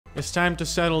It's time to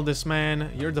settle this,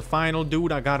 man. You're the final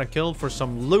dude I gotta kill for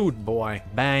some loot, boy.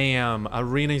 Bam.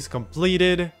 Arena is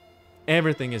completed.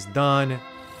 Everything is done.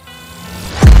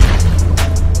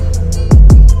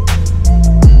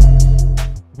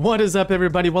 What is up,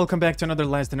 everybody? Welcome back to another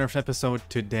Last Nerf episode.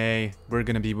 Today, we're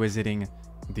gonna be visiting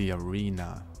the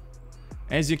arena.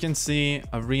 As you can see,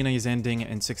 arena is ending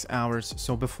in 6 hours.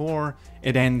 So before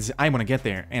it ends, I want to get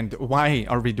there. And why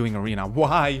are we doing arena?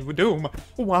 Why, Doom?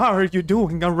 Why are you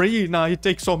doing arena? It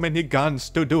takes so many guns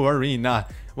to do arena.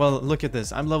 Well, look at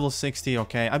this. I'm level 60,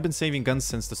 okay? I've been saving guns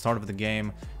since the start of the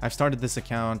game. I've started this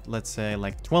account, let's say,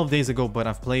 like 12 days ago, but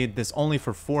I've played this only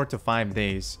for 4 to 5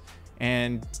 days.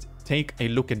 And take a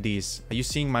look at these. Are you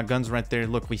seeing my guns right there?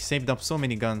 Look, we saved up so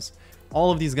many guns.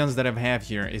 All of these guns that I have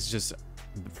here is just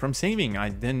from saving. I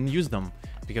didn't use them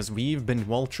because we've been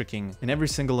wall tricking in every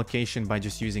single location by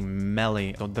just using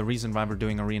melee. So the reason why we're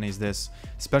doing arena is this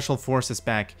special forces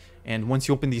pack, and once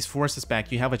you open these forces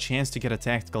pack, you have a chance to get a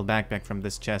tactical backpack from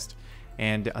this chest,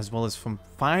 and as well as from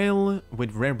file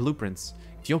with rare blueprints.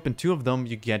 If you open 2 of them,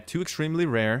 you get 2 extremely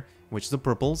rare, which is the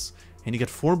purples, and you get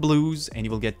 4 blues, and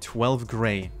you will get 12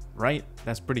 gray, right?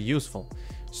 That's pretty useful.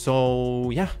 So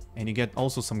yeah, and you get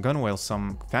also some gun oil,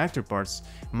 some factory parts.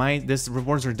 This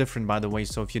rewards are different, by the way,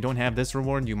 so if you don't have this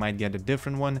reward, you might get a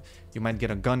different one. You might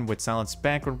get a gun with silenced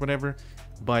pack or whatever,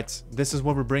 but this is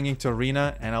what we're bringing to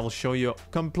arena, and I will show you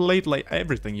completely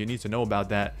everything you need to know about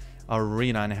that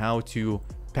arena and how to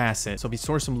pass it. So we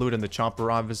store some loot in the chopper,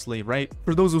 obviously, right?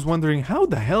 For those who's wondering how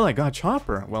the hell I got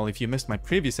chopper, well, if you missed my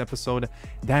previous episode,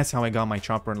 that's how I got my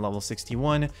chopper in level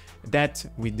 61. That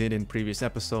we did in previous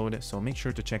episode, so make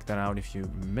sure to check that out if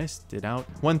you missed it out.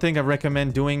 One thing I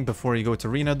recommend doing before you go to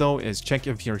arena, though, is check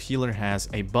if your healer has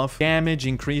a buff damage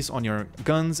increase on your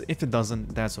guns. If it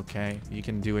doesn't, that's okay, you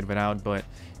can do it without, but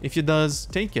if it does,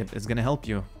 take it. It's gonna help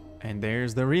you. And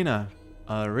there's the arena.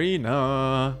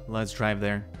 Let's drive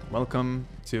there. Welcome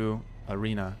to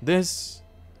arena. This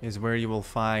is where you will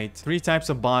fight 3 types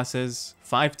of bosses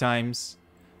 5 times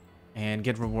and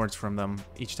get rewards from them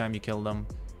each time you kill them.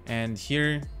 And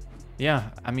here, yeah,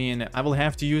 I mean, I will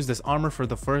have to use this armor for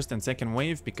the first and second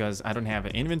wave because I don't have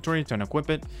an inventory to unequip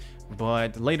it,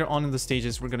 but later on in the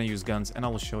stages we're gonna use guns, and I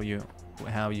will show you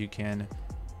how you can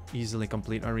easily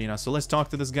complete arena. So let's talk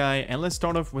to this guy, and let's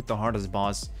start off with the hardest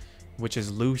boss, which is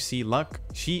Lucy Luck.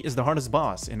 She is the hardest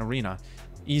boss in arena.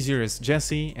 Easier is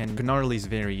Jesse, and Gnarly is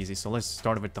very easy. So let's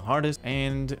start with the hardest,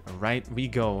 and right we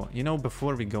go. You know,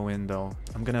 before we go in though,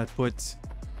 I'm gonna put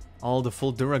all the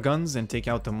full Dura guns and take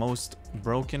out the most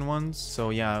broken ones.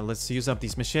 So yeah, let's use up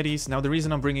these machetes. Now the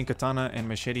reason I'm bringing katana and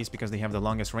machetes because they have the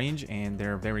longest range and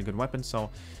they're very good weapons.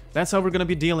 So that's how we're gonna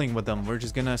be dealing with them. We're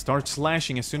just gonna start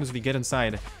slashing as soon as we get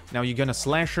inside. Now you're gonna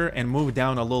slash her and move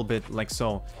down a little bit like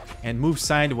so, and move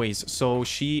sideways, so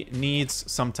she needs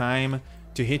some time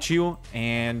to hit you,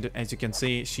 and as you can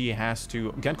see, she has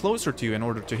to get closer to you in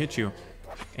order to hit you,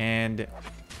 and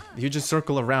you just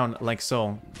circle around like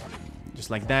so, just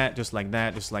like that, just like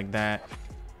that, just like that.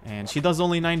 And she does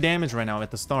only 9 damage right now at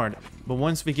the start, but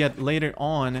once we get later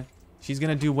on, she's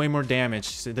gonna do way more damage.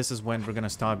 So this is when we're gonna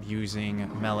stop using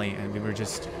melee, and we're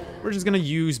just gonna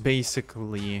use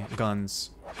basically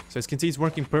guns. So as you can see, it's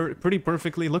working pretty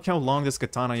perfectly. Look how long this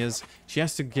katana is. She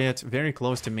has to get very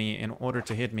close to me in order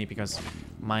to hit me because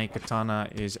my katana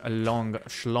is a long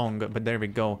schlong, but there we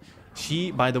go.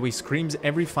 She, by the way, screams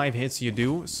every 5 hits you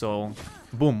do. So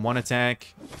boom, 1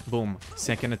 attack, boom,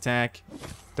 2nd attack,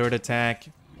 3rd attack,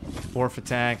 4th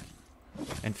attack,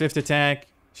 and 5th attack.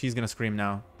 She's gonna scream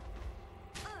now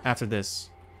after this.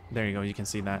 There you go, you can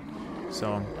see that.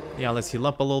 So yeah, let's heal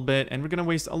up a little bit, and we're gonna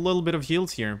waste a little bit of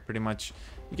heals here, pretty much.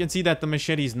 You can see that the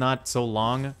machete is not so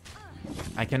long.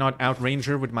 I cannot outrange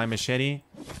her with my machete.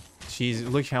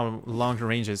 Look how long her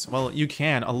range is. Well, you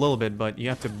can a little bit, but you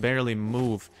have to barely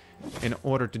move in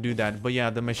order to do that. But yeah,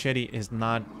 the machete is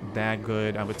not that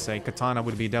good, I would say. Katana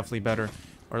would be definitely better,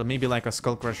 or maybe like a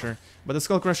skull crusher. But the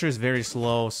skull crusher is very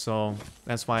slow, so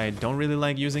that's why I don't really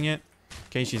like using it.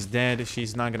 Okay, she's dead.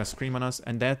 She's not gonna scream on us,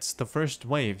 and that's the first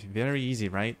wave. Very easy,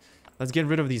 right? Let's get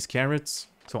rid of these carrots.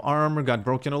 So our armor got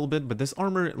broken a little bit, but this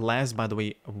armor lasts, by the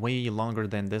way, way longer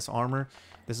than this armor.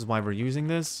 This is why we're using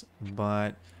this.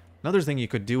 But another thing you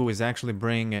could do is actually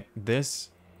bring this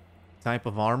type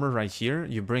of armor right here.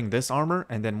 You bring this armor,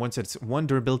 and then once it's 1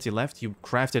 durability left, you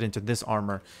craft it into this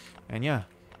armor. And yeah,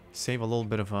 save a little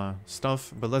bit of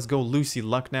stuff. But let's go Lucy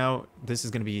Luck now. This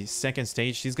is gonna be 2nd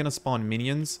stage. She's gonna spawn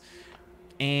minions,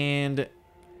 and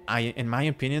in my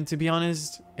opinion, to be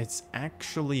honest, it's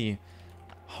actually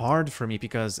hard for me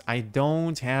because I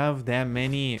don't have that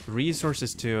many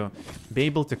resources to be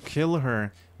able to kill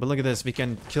her. But look at this, we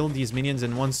can kill these minions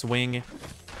in one swing,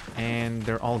 and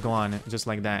they're all gone, just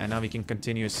like that. And now we can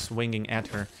continue swinging at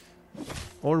her.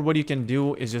 Or what you can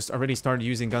do is just already start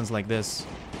using guns like this.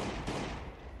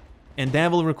 And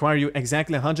that will require you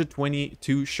exactly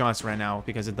 122 shots right now,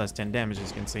 because it does 10 damage, as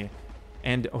you can see.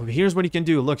 And here's what you can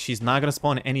do. Look, she's not going to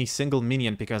spawn any single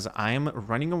minion because I am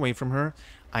running away from her.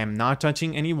 I am not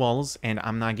touching any walls, and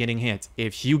I'm not getting hit.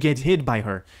 If you get hit by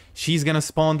her, she's going to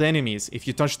spawn the enemies. If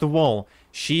you touch the wall,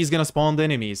 she's going to spawn the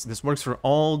enemies. This works for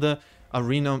all the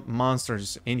arena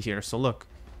monsters in here. So look,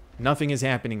 nothing is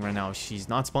happening right now. She's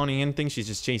not spawning anything. She's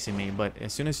just chasing me. But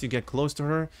as soon as you get close to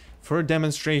her, for a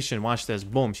demonstration, watch this.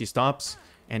 Boom, she stops,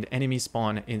 and enemies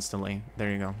spawn instantly.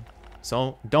 There you go.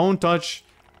 So don't touch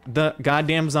the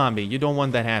goddamn zombie. You don't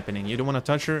want that happening. You don't want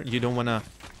to touch her. You don't want to...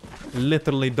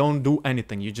 Literally don't do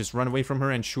anything. You just run away from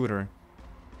her and shoot her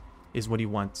is what you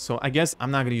want. So I guess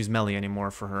I'm not going to use melee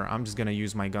anymore for her. I'm just going to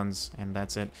use my guns and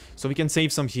that's it. So we can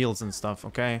save some heals and stuff,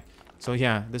 okay? So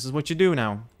yeah, this is what you do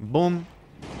now. Boom.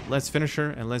 Let's finish her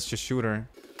and let's just shoot her.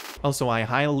 Also, I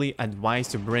highly advise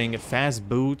to bring fast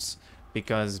boots,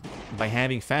 because by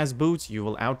having fast boots, you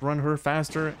will outrun her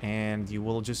faster and you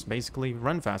will just basically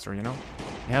run faster, you know?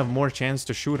 You have more chance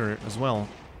to shoot her as well.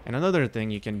 And another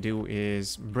thing you can do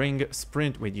is bring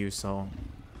sprint with you, so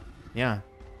yeah.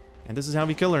 And this is how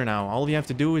we kill her now. All you have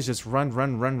to do is just run,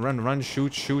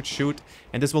 shoot, shoot, shoot.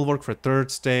 And this will work for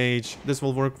 3rd stage. This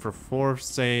will work for 4th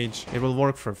stage. It will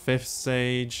work for 5th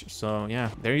stage. So yeah,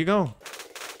 there you go.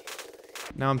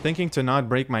 Now I'm thinking to not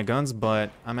break my guns, but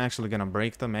I'm actually gonna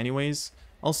break them anyways.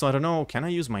 Also, I don't know, can I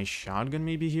use my shotgun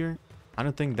maybe here? I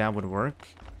don't think that would work.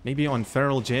 Maybe on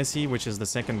Feral Jesse, which is the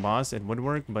 2nd boss, it would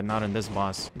work, but not on this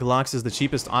boss. Glocks is the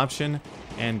cheapest option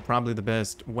and probably the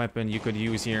best weapon you could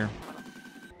use here.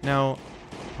 Now,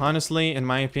 honestly, in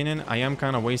my opinion, I am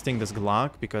kind of wasting this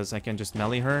Glock because I can just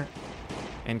melee her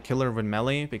and kill her with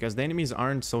melee because the enemies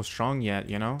aren't so strong yet,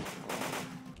 you know?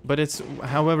 But it's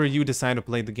however you decide to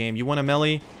play the game. You want a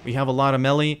melee? We have a lot of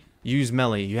melee. Use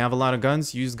melee. You have a lot of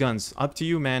guns? Use guns. Up to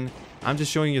you, man. I'm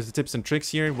just showing you the tips and tricks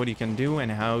here, what you can do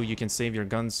and how you can save your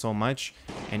guns so much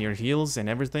and your heals and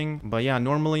everything. But yeah,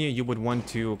 normally you would want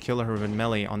to kill her with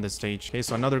melee on this stage. Okay,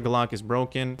 so another Glock is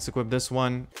broken. Let's equip this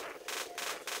one.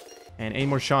 And 8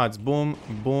 more shots. Boom,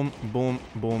 boom, boom,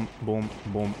 boom, boom,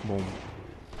 boom, boom.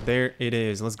 There it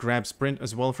is. Let's grab sprint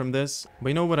as well from this. But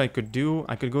you know what I could do?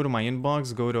 I could go to my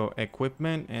inbox, go to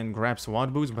equipment, and grab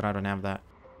SWAT boots, but I don't have that.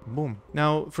 Boom.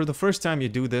 Now, for the first time you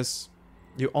do this,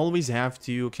 you always have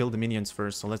to kill the minions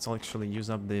first. So let's actually use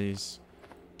up these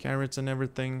carrots and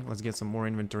everything. Let's get some more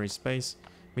inventory space.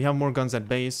 We have more guns at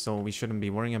base, so we shouldn't be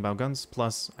worrying about guns.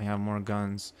 Plus, I have more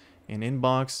guns in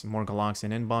inbox, more Glocks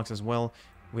in inbox as well.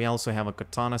 We also have a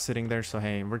katana sitting there, so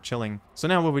hey, we're chilling. So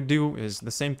now what we do is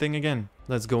the same thing again.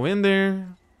 Let's go in there,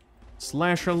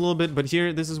 slash her a little bit, but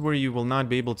here, this is where you will not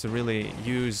be able to really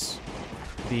use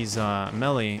these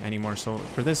melee anymore. So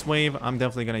for this wave, I'm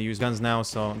definitely gonna use guns now,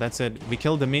 so that's it. We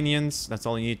killed the minions, that's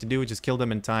all you need to do, just kill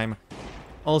them in time.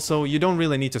 Also, you don't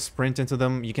really need to sprint into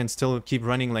them. You can still keep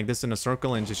running like this in a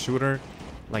circle and just shoot her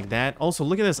like that. Also,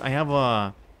 look at this, I have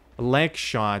a leg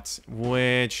shot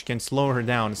which can slow her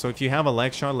down. So if you have a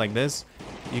leg shot like this,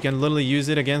 you can literally use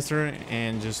it against her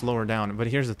and just slow her down. But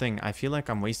here's the thing, I feel like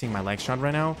I'm wasting my leg shot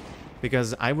right now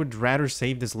because I would rather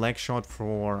save this leg shot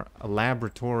for a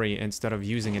laboratory instead of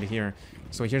using it here.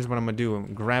 So here's what I'm gonna do.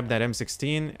 Grab that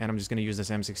M16 and I'm just gonna use this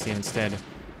M16 instead.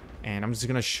 And I'm just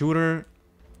gonna shoot her,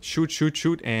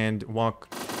 shoot and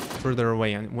walk further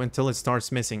away until it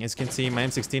starts missing. As you can see, my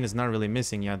M16 is not really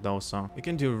missing yet though, so you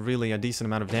can do really a decent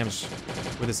amount of damage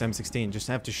with this M16. Just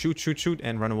have to shoot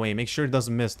and run away. Make sure it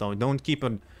doesn't miss though. Don't keep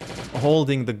on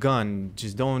holding the gun.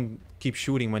 Just don't keep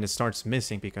shooting when it starts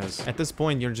missing, because at this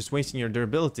point you're just wasting your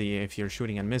durability if you're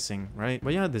shooting and missing, right?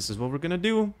 But yeah, this is what we're gonna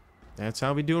do. That's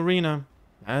how we do arena.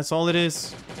 That's all it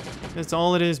is. That's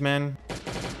all it is, man.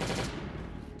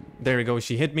 There we go.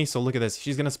 She hit me, so look at this.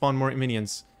 She's gonna spawn more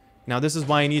minions. Now, this is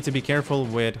why I need to be careful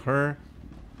with her.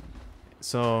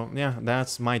 So, yeah,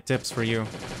 that's my tips for you.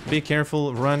 Be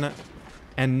careful, run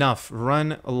enough,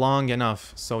 run long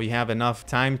enough, so you have enough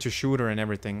time to shoot her and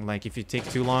everything. Like, if you take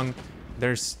too long,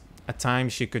 there's a time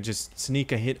she could just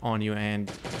sneak a hit on you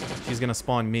and she's gonna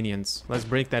spawn minions. Let's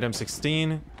break that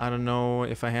M16. I don't know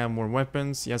if I have more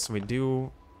weapons. Yes, we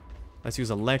do. Let's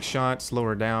use a leg shot, slow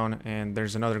her down, and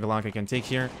there's another Glock I can take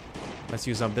here. Let's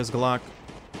use up this Glock.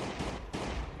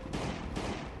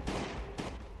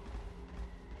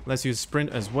 Let's use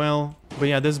sprint as well. But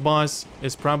yeah, this boss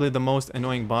is probably the most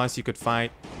annoying boss you could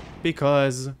fight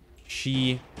because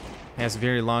she has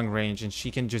very long range and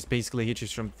she can just basically hit you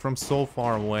from so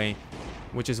far away,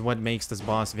 which is what makes this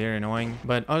boss very annoying.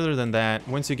 But other than that,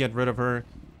 once you get rid of her,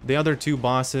 The other two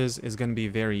bosses is gonna be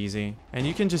very easy. And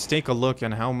you can just take a look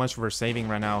at how much we're saving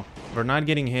right now. We're not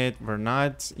getting hit, we're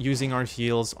not using our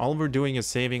heals, all we're doing is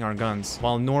saving our guns.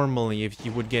 While normally, if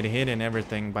you would get hit and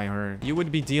everything by her, you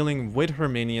would be dealing with her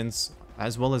minions,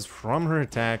 as well as from her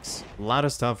attacks. A lot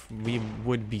of stuff we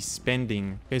would be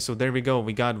spending. Okay, so there we go.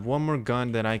 We got one more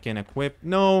gun that I can equip.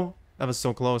 No, that was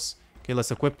so close. Okay, let's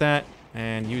equip that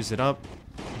and use it up.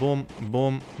 Boom,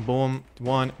 boom, boom.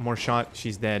 One more shot,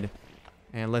 she's dead.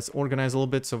 And let's organize a little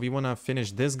bit. So we want to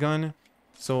finish this gun.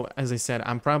 So as I said,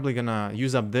 I'm probably gonna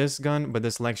use up this gun, but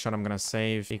this leg shot I'm gonna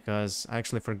save because I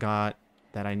actually forgot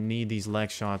that I need these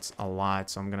leg shots a lot.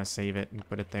 So I'm gonna save it and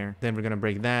put it there. Then we're gonna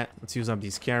break that. Let's use up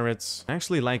these carrots. I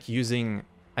actually like using...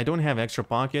 I don't have extra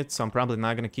pockets, so I'm probably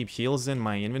not gonna keep heals in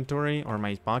my inventory or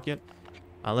my pocket.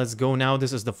 Let's go now.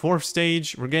 This is the 4th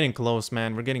stage. We're getting close,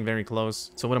 man. We're getting very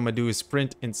close. So what I'm gonna do is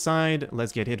sprint inside.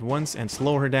 Let's get hit once and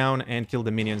slow her down and kill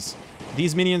the minions.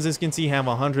 These minions, as you can see, have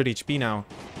 100 HP now.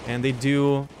 And they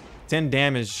do 10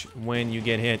 damage when you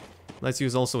get hit. Let's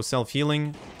use also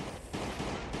self-healing,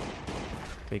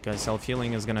 because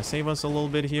self-healing is gonna save us a little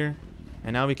bit here.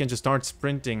 And now we can just start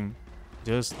sprinting.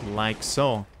 Just like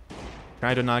so.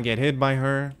 Try to not get hit by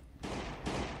her.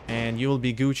 And you'll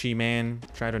be Gucci, man.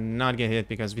 Try to not get hit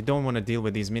because we don't want to deal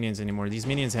with these minions anymore. These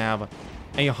minions have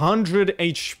 100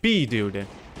 HP, dude.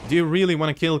 Do you really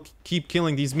want to keep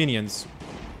killing these minions?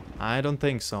 I don't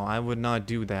think so. I would not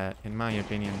do that, in my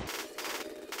opinion.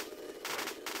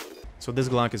 So this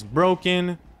Glock is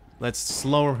broken. Let's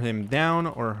slow him down,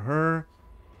 or her.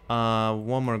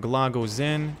 One more Glock goes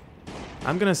in.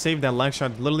 I'm gonna save that leg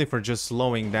shot literally for just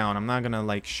slowing down. I'm not gonna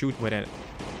like shoot with it.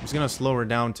 I'm just gonna slow her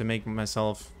down to make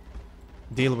myself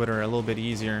deal with her a little bit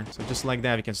easier. So just like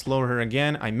that, we can slow her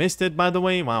again. I missed it, by the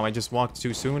way. Wow, I just walked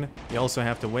too soon. You also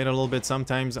have to wait a little bit.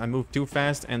 Sometimes I move too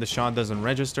fast and the shot doesn't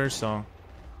register, so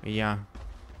yeah.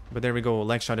 But there we go.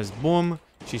 Leg shot is boom.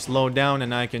 She slowed down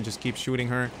and I can just keep shooting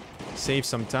her. Save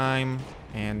some time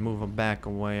and move her back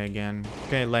away again.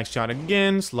 Okay, leg shot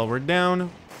again. Slow her down.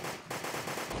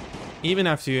 Even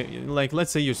after you, like,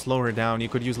 let's say you slow her down, you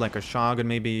could use like a shotgun.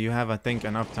 Maybe you have, I think,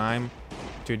 enough time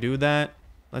to do that.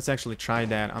 Let's actually try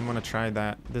that. I'm gonna try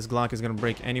that. This Glock is gonna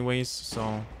break anyways,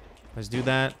 so let's do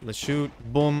that. Let's shoot.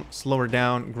 Boom. Slow her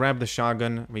down. Grab the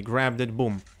shotgun. We grabbed it.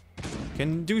 Boom.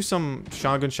 Can do some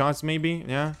shotgun shots maybe.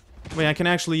 Yeah. Wait, I can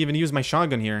actually even use my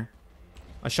shotgun here.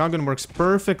 A shotgun works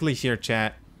perfectly here,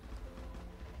 chat.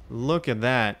 Look at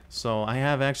that. So I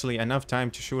have actually enough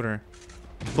time to shoot her.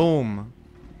 Boom.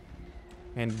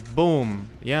 And boom.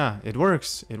 Yeah, it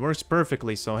works. It works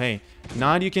perfectly. So hey,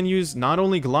 now you can use not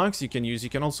only Glocks, you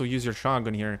can also use your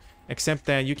shotgun here. Except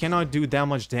that you cannot do that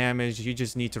much damage. You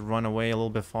just need to run away a little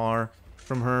bit far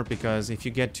from her, because if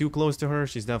you get too close to her,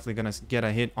 she's definitely gonna get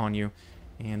a hit on you.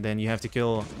 And then you have to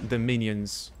kill the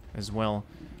minions as well.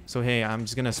 So hey, I'm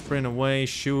just gonna sprint away,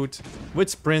 shoot. With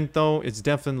sprint though, it's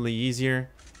definitely easier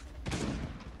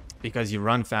because you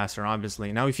run faster,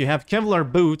 obviously. Now if you have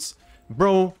Kevlar boots,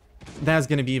 bro, that's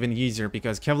gonna be even easier,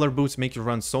 because Kevlar boots make you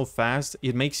run so fast.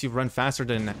 It makes you run faster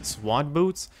than SWAT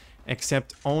boots,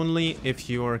 except only if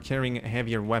you're carrying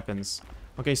heavier weapons.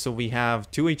 Okay, so we have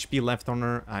 2 HP left on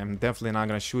her. I'm definitely not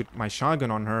gonna shoot my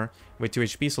shotgun on her with 2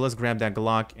 HP, so let's grab that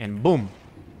Glock and boom,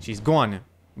 she's gone.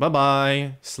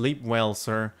 Bye-bye. Sleep well,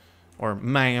 sir. Or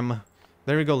ma'am.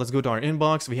 There we go. Let's go to our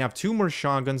inbox. We have 2 more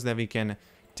shotguns that we can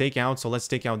take out, so let's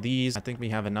take out these. I think we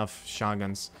have enough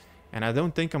shotguns. And I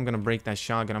don't think I'm gonna break that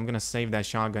shotgun. I'm gonna save that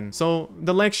shotgun. So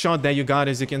the leg shot that you got,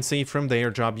 as you can see from the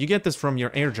airdrop, you get this from your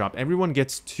airdrop. Everyone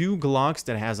gets 2 Glocks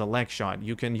that has a leg shot.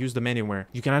 You can use them anywhere.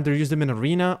 You can either use them in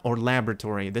arena or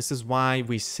laboratory. This is why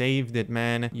we saved it,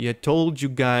 man. You told you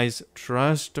guys,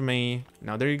 trust me.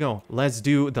 Now there you go. Let's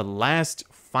do the last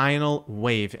final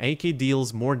wave. AK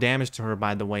deals more damage to her,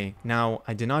 by the way. Now,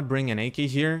 I did not bring an AK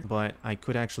here, but I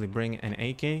could actually bring an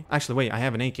AK. Actually, wait, I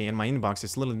have an AK in my inbox.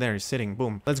 It's literally there, it's sitting.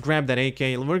 Boom. Let's grab that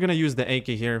AK. We're gonna use the AK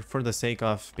here for the sake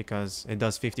of, because it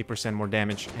does 50% more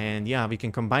damage. And yeah, we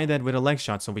can combine that with a leg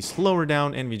shot. So we slow her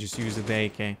down and we just use the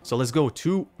AK. So let's go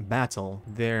to battle.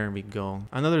 There we go.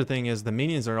 Another thing is the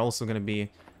minions are also gonna be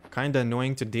kind of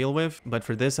annoying to deal with, but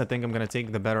for this I think I'm gonna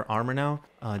take the better armor now,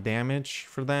 damage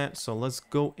for that. So let's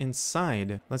go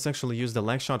inside. Let's actually use the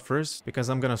leg shot first, because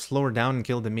I'm gonna slow her down and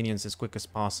kill the minions as quick as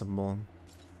possible.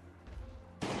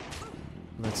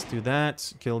 Let's do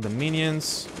that. Kill the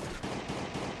minions.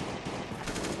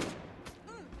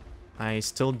 I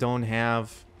still don't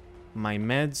have my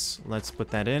meds. Let's put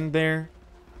that in there.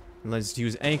 Let's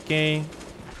use AK.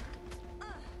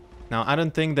 Now I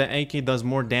don't think the AK does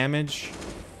more damage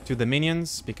to the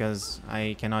minions, because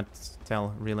I cannot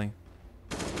tell really.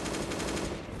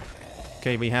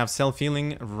 Okay, we have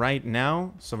self-healing right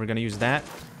now, so we're gonna use that.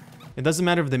 It doesn't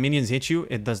matter if the minions hit you.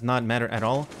 It does not matter at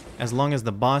all. As long as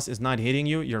the boss is not hitting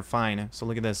you, you're fine. So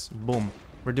look at this. Boom.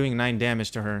 We're doing 9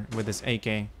 damage to her with this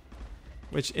AK.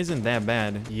 Which isn't that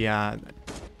bad. Yeah,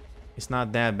 it's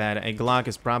not that bad. A Glock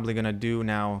is probably gonna do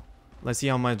now. Let's see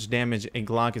how much damage a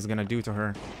Glock is gonna do to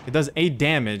her. It does 8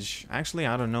 damage. Actually,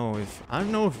 I don't know if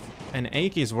an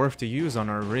AK is worth to use on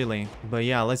her, really. But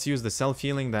yeah, let's use the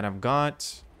self-healing that I've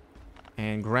got.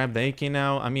 And grab the AK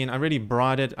now. I mean, I already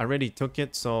brought it. I already took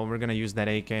it. So we're going to use that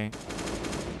AK.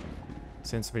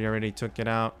 Since we already took it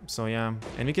out. So yeah.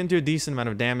 And we can do a decent amount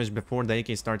of damage before the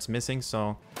AK starts missing.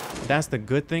 So that's the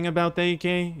good thing about the AK.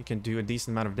 You can do a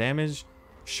decent amount of damage.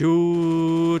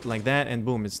 Shoot like that. And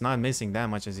boom. It's not missing that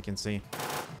much, as you can see.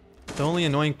 The only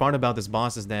annoying part about this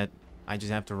boss is that I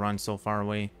just have to run so far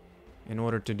away in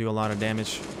order to do a lot of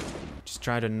damage. Just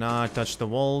try to not touch the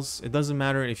walls. It doesn't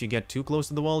matter if you get too close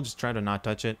to the wall. Just try to not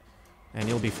touch it. And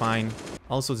you'll be fine.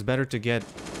 Also, it's better to get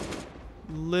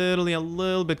literally a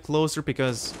little bit closer.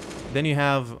 Because then you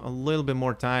have a little bit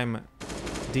more time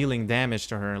dealing damage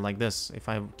to her. Like this. If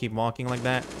I keep walking like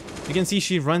that. You can see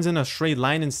she runs in a straight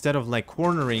line instead of like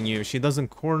cornering you. She doesn't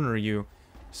corner you.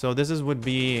 So this would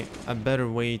be a better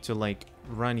way to like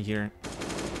run here.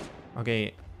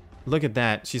 Okay. Look at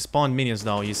that. She spawned minions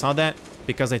though. You saw that?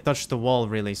 Because I touched the wall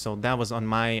really. So that was on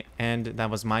my end.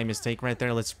 That was my mistake right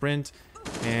there. Let's sprint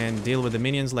and deal with the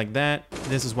minions like that.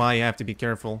 This is why you have to be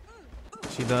careful.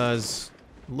 She does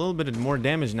a little bit more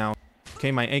damage now.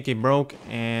 Okay, my AK broke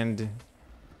and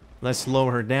let's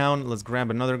slow her down. Let's grab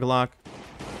another Glock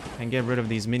and get rid of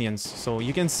these minions. So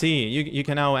you can see, you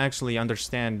can now actually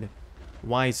understand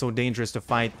why it's so dangerous to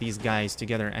fight these guys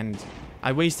together. And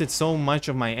I wasted so much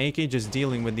of my AK just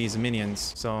dealing with these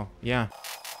minions. So, yeah.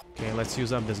 Okay, let's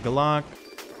use up this Glock.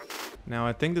 Now,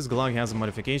 I think this Glock has a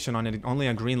modification on it. Only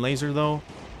a green laser, though.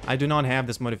 I do not have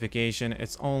this modification.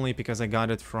 It's only because I got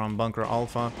it from Bunker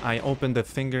Alpha. I opened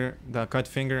the cut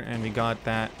finger, and we got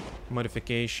that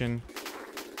modification.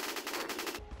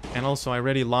 And also, I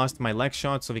already lost my leg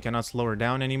shot, so we cannot slow her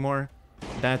down anymore.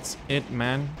 That's it,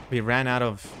 man. We ran out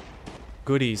of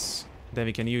goodies that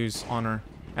we can use on her.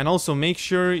 And also make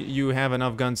sure you have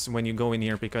enough guns when you go in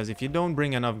here, because if you don't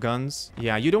bring enough guns,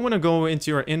 yeah, you don't want to go into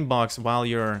your inbox while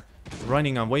you're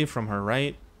running away from her,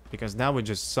 right? Because that would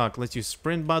just suck. Let's use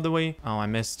sprint, by the way. Oh, I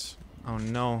missed. Oh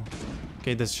no.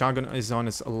 Okay, this shotgun is on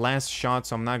its last shot,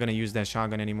 so I'm not gonna use that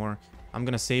shotgun anymore. I'm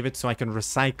gonna save it so I can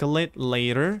recycle it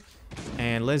later.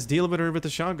 And let's deal with her with the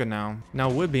shotgun now. Now,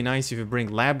 it would be nice if you bring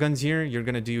lab guns here. You're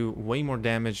gonna do way more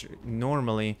damage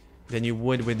normally than you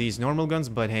would with these normal guns.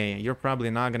 But hey, you're probably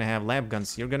not gonna have lab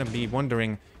guns. You're gonna be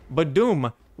wondering, but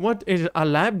Doom, what is a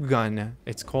lab gun?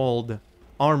 It's called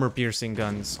armor piercing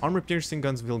guns. Armor piercing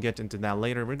guns, we'll get into that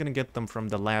later. We're gonna get them from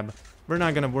the lab. We're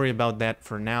not gonna worry about that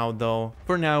for now, though.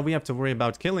 For now, we have to worry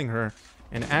about killing her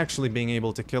and actually being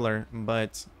able to kill her.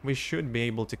 But we should be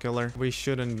able to kill her. We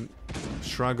shouldn't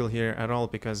struggle here at all,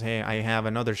 because hey, I have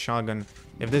another shotgun.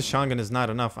 If this shotgun is not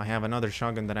enough, I have another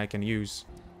shotgun that I can use.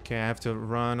 Okay, I have to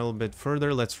run a little bit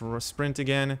further. Let's sprint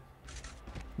again.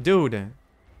 Dude,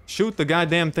 shoot the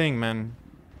goddamn thing, man.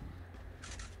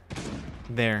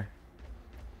 There.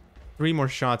 3 more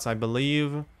shots, I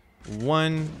believe.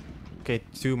 1. Okay,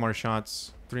 2 more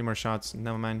shots. 3 more shots.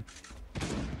 Never mind.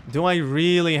 Do I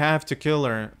really have to kill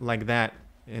her like that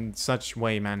in such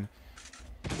way, man?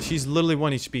 She's literally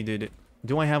 1 HP, dude.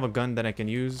 Do I have a gun that I can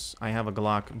use? I have a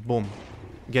Glock. Boom.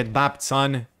 Get bopped,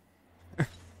 son.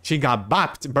 She got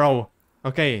bopped, bro.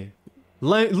 Okay.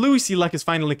 Lucy Luck is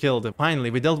finally killed.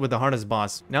 Finally, we dealt with the hardest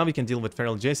boss. Now we can deal with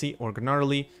Feral Jesse or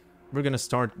Gnarly. We're gonna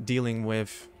start dealing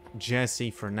with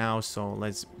Jesse for now. So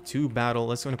let's battle.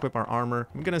 Let's equip our armor.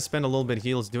 I'm gonna spend a little bit of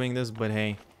heals doing this, but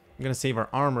hey, I'm gonna save our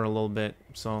armor a little bit.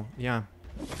 So yeah.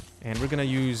 And we're gonna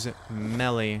use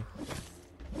melee.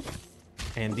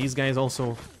 And these guys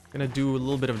also gonna do a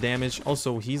little bit of damage.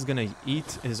 Also, he's gonna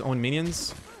eat his own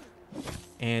minions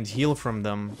and heal from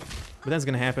them, but that's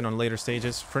gonna happen on later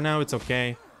stages. For now, it's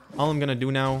okay. All I'm gonna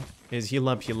do now is heal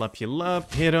up, heal up, heal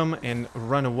up, hit him, and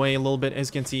run away a little bit. As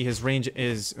you can see, his range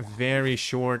is very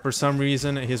short. For some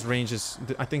reason, his range is...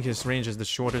 I think his range is the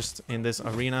shortest in this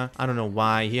arena. I don't know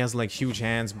why. He has, like, huge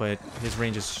hands, but his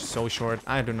range is so short.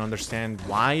 I don't understand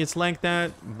why it's like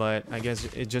that, but I guess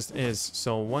it just is.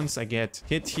 So once I get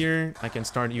hit here, I can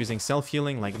start using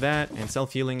self-healing like that, and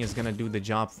self-healing is gonna do the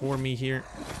job for me here.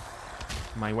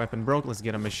 My weapon broke. Let's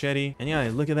get a machete. And yeah,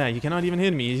 look at that. He cannot even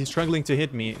hit me. He's struggling to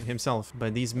hit me himself.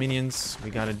 But these minions, we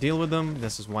gotta deal with them.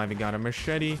 This is why we got a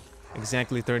machete.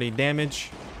 Exactly 30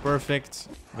 damage. Perfect.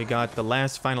 We got the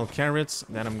last final carrots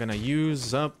that I'm gonna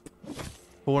use up.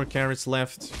 4 carrots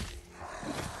left.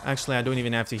 Actually, I don't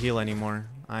even have to heal anymore.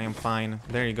 I am fine.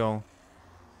 There you go.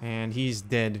 And he's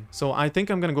dead. So I think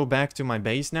I'm gonna go back to my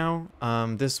base now.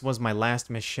 This was my last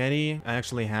machete. I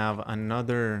actually have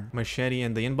another machete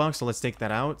in the inbox, so let's take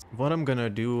that out. What I'm gonna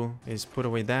do is put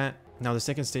away that. Now the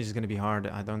second stage is gonna be hard.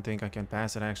 I don't think I can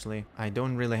pass it actually. I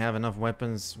don't really have enough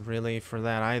weapons really for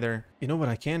that either. You know what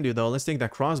I can do though? Let's take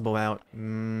that crossbow out.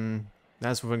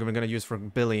 That's what we're gonna use for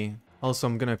Billy. Also,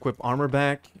 I'm gonna equip armor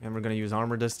back, and we're gonna use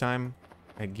armor this time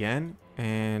again.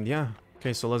 And yeah.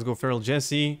 Okay, so let's go Feral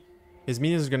Jesse. His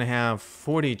minions are gonna have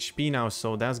 40 HP now,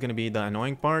 so that's gonna be the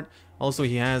annoying part. Also,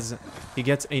 he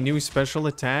gets a new special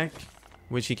attack,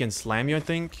 which he can slam you, I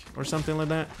think, or something like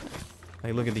that.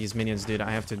 Like, look at these minions, dude.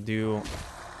 I have to do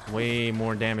way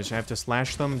more damage. I have to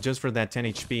slash them just for that 10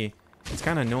 HP. It's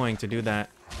kind of annoying to do that.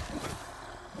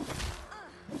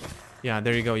 Yeah,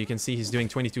 there you go. You can see he's doing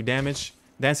 22 damage.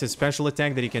 That's his special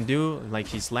attack that he can do. Like,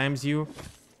 he slams you,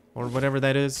 or whatever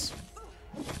that is.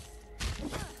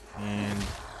 And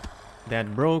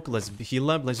that broke. Let's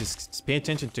heal up. Let's just pay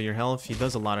attention to your health. He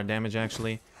does a lot of damage,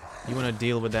 actually. You want to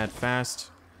deal with that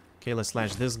fast. Okay, let's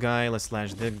slash this guy. Let's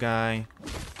slash that guy.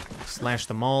 Slash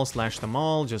them all,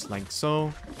 just like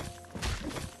so.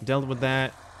 Dealt with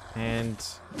that. And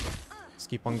let's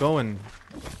keep on going.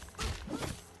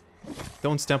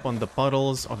 Don't step on the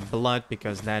puddles of blood,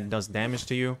 because that does damage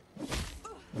to you.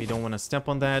 We don't want to step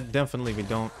on that. Definitely we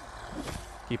don't.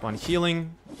 Keep on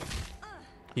healing.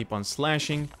 Keep on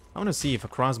slashing. I want to see if a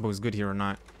crossbow is good here or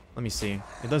not. Let me see.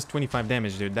 It does 25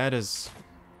 damage, dude. That is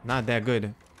not that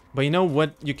good. But you know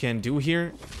what you can do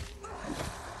here?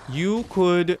 You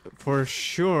could, for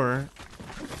sure,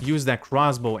 use that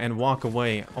crossbow and walk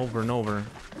away over and over.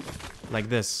 Like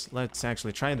this. Let's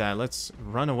actually try that. Let's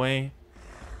run away.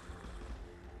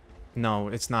 No,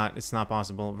 it's not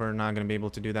possible. We're not going to be able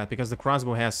to do that because the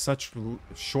crossbow has such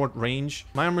short range.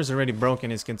 My armor is already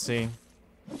broken, as you can see.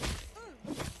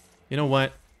 You know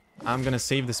what? I'm going to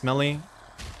save this melee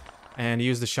and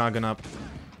use the shotgun up.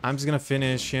 I'm just going to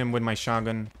finish him with my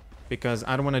shotgun because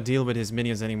I don't want to deal with his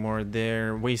minions anymore.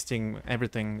 They're wasting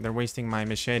everything. They're wasting my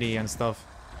machete and stuff.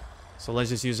 So let's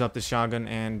just use up the shotgun,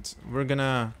 and we're going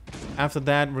to... After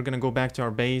that, we're going to go back to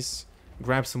our base,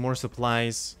 grab some more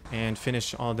supplies, and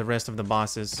finish all the rest of the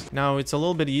bosses. Now, it's a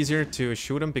little bit easier to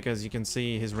shoot him because you can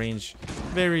see his range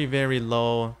very, very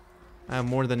low. I have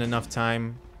more than enough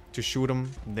time to shoot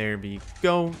him. There we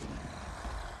go.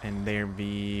 And there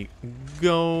we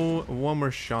go. One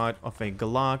more shot of a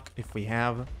Glock if we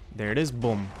have. There it is.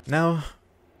 Boom. Now,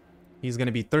 he's going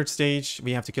to be third stage.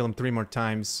 We have to kill him 3 more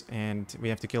times. And we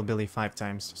have to kill Billy 5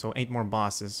 times. So 8 more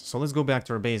bosses. So let's go back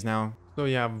to our base now. So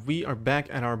yeah, we are back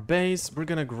at our base. We're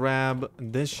gonna grab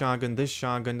this shotgun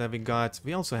that we got.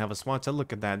 We also have a SWAT set.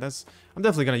 Look at that. I'm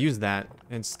definitely gonna use that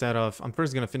instead of... I'm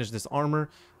first gonna finish this armor.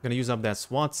 I'm gonna use up that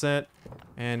SWAT set.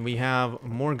 And we have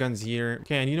more guns here.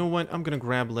 Okay, and you know what? I'm gonna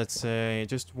grab, let's say,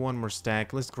 just 1 more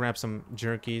stack. Let's grab some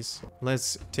jerkies.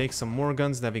 Let's take some more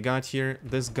guns that we got here.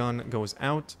 This gun goes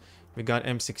out. We got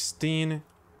M16. And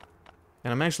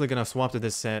I'm actually gonna swap to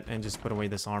this set and just put away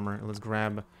this armor. Let's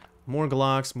grab... more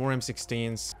Glocks, more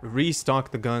M16s,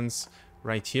 restock the guns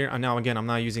right here. And now again, I'm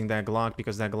not using that Glock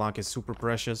because that Glock is super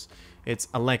precious. It's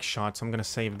a leg shot, so I'm gonna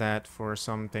save that for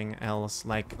something else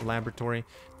like laboratory.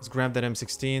 Let's grab that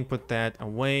M16, put that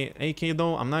away. AK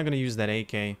though, I'm not gonna use that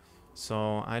AK,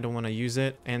 so I don't want to use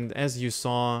it. And as you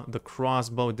saw, the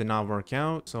crossbow did not work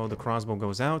out, so the crossbow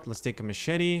goes out. Let's take a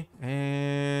machete,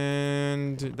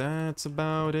 and that's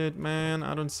about it, man.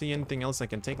 I don't see anything else I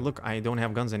can take. Look, I don't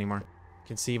have guns anymore. You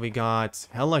can see we got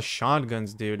hella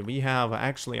shotguns, dude. We have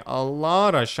actually a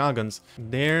lot of shotguns.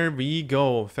 There we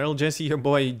go. Feral Jesse here,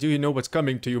 boy. Do you know what's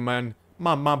coming to you, man?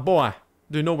 My boy.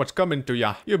 Do you know what's coming to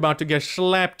ya? You're about to get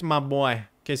slapped, my boy.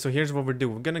 Okay, so here's what we're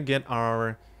doing. We're gonna get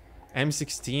our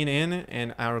M16 in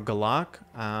and our Glock.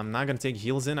 I'm not gonna take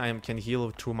heals in. I can heal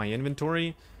through my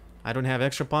inventory. I don't have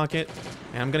extra pocket.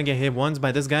 And I'm gonna get hit once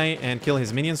by this guy and kill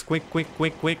his minions. Quick, quick,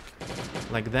 quick, quick.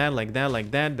 Like that, like that,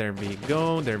 like that. There we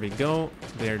go. There we go.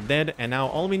 They're dead. And now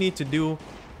all we need to do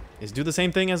is do the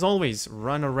same thing as always.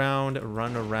 Run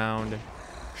around,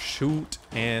 shoot,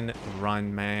 and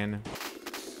run, man.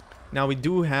 Now we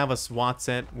do have a SWAT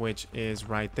set, which is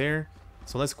right there.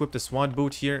 So let's equip the SWAT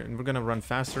boot here, and we're gonna run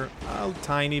faster a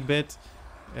tiny bit.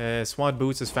 SWAT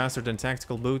boots is faster than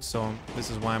tactical boots, so this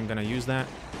is why I'm gonna use that.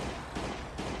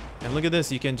 And look at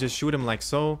this, you can just shoot him like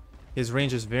so. His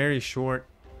range is very short,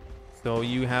 so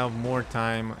you have more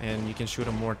time and you can shoot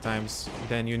him more times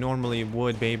than you normally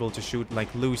would be able to shoot,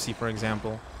 like Lucy, for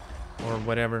example, or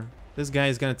whatever. This guy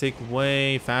is gonna take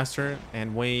way faster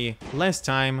and way less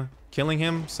time killing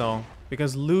him, so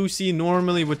Because Lucy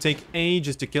normally would take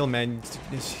ages to kill, man.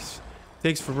 It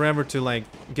takes forever to, like,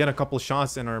 get a couple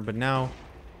shots in her. But now,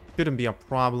 shouldn't be a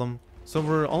problem. So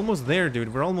we're almost there,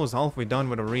 dude. We're almost halfway done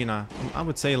with Arena. I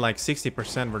would say like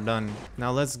 60% we're done.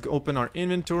 Now let's open our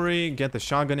inventory, get the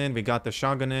shotgun in. We got the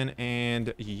shotgun in, and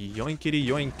yoinkity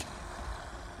yoink.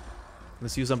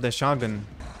 Let's use up that shotgun.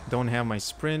 Don't have my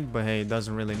sprint, but hey, it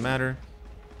doesn't really matter.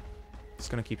 Just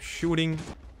gonna keep shooting.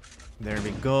 There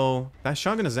we go. That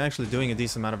shotgun is actually doing a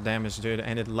decent amount of damage, dude,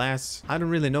 and it lasts. I don't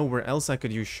really know where else I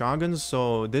could use shotguns,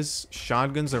 so these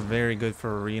shotguns are very good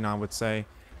for Arena, I would say.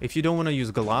 If you don't want to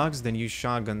use Glocks, then use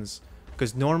shotguns.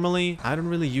 Because normally, I don't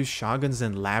really use shotguns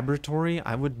in laboratory.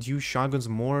 I would use shotguns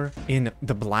more in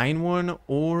the blind one,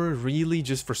 or really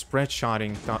just for spread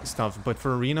shotting stuff. But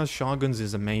for Arena, shotguns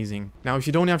is amazing. Now, if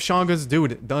you don't have shotguns,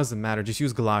 dude, it doesn't matter. Just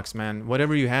use Glocks, man.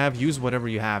 Whatever you have, use whatever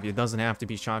you have. It doesn't have to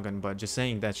be shotgun, but just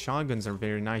saying that shotguns are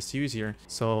very nice to use here.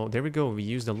 So there we go. We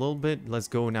used a little bit. Let's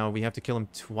go now. We have to kill him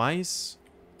twice.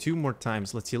 2 more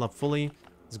times. Let's heal up fully.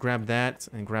 Let's grab that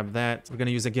and grab that. We're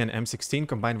gonna use again M16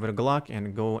 combined with a Glock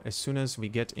and go as soon as we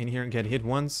get in here and get hit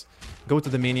once. Go to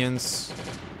the minions.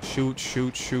 Shoot,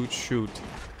 shoot, shoot, shoot.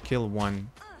 Kill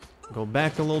one. Go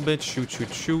back a little bit. Shoot,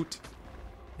 shoot, shoot.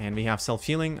 And we have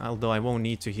self-healing, although I won't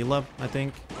need to heal up, I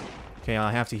think. Okay,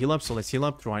 I have to heal up, so let's heal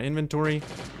up through our inventory.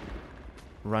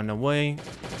 Run away.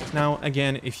 Now,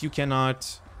 again, if you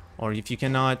cannot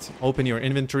open your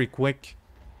inventory quick,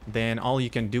 then all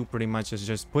you can do pretty much is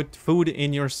just put food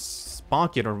in your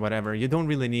pocket or whatever. You don't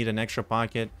really need an extra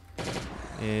pocket.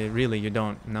 Really, you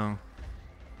don't. No.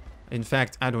 In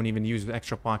fact, I don't even use the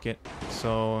extra pocket.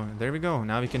 So, there we go.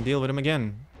 Now we can deal with him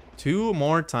again. 2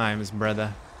 more times,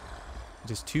 brother.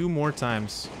 Just 2 more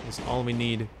times is all we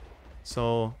need.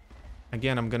 So,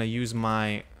 again, I'm gonna use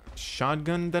my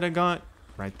shotgun that I got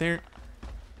right there.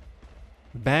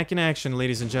 Back in action,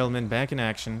 ladies and gentlemen. Back in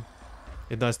action.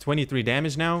 It does 23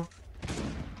 damage now.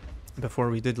 Before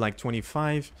we did like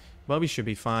 25. But we should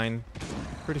be fine.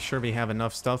 Pretty sure we have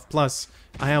enough stuff. Plus,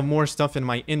 I have more stuff in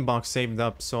my inbox saved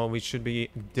up. So we should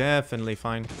be definitely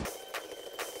fine.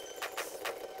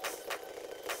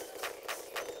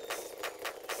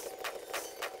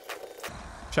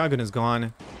 Shotgun is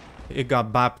gone. It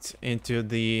got bopped into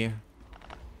the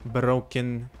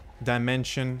broken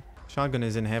dimension. Shotgun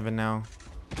is in heaven now.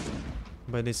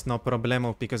 But it's no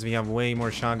problemo because we have way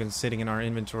more shotguns sitting in our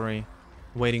inventory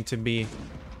waiting to be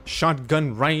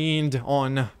shotgun rained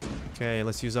on. Okay,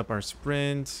 let's use up our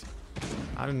sprint.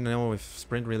 I don't know if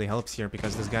sprint really helps here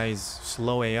because this guy is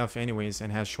slow AF anyways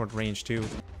and has short range too.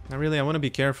 Now really, I want to be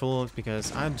careful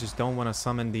because I just don't want to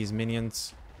summon these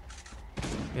minions.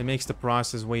 It makes the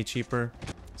process way cheaper.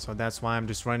 So that's why I'm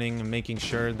just running and making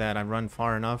sure that I run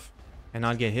far enough and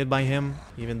not get hit by him.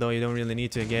 Even though you don't really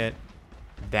need to get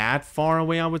that far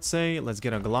away, I would say. Let's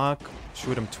get a Glock,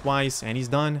 shoot him twice, and he's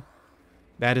done.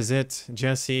 That is it.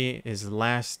 Jesse is the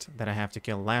last that I have to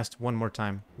kill. Last one more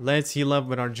time. Let's heal up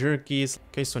with our jerkies.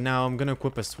 Okay, so now I'm gonna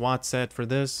equip a SWAT set for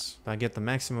this. I get the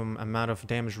maximum amount of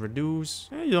damage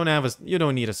reduced. You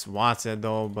don't need a SWAT set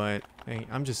though, but hey,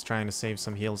 I'm just trying to save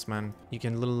some heals, man. You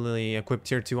can literally equip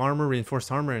tier 2 armor,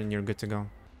 reinforced armor, and you're good to go.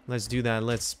 Let's do that.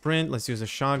 Let's sprint. Let's use a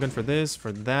shotgun for this,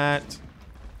 for that.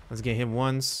 Let's get him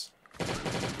once.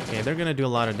 Okay, they're gonna do a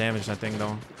lot of damage, I think,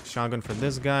 though. Shotgun for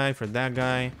this guy, for that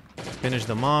guy. Finish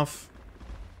them off.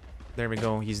 There we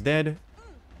go. He's dead.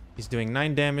 He's doing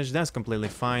 9 damage. That's completely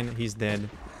fine. He's dead.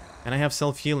 And I have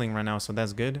self-healing right now, so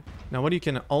that's good. Now, what you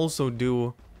can also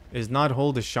do is not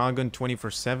hold the shotgun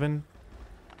 24/7.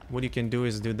 What you can do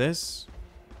is do this.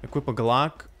 Equip a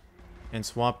Glock and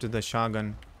swap to the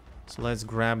shotgun. So let's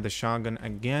grab the shotgun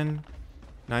again.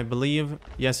 And I believe,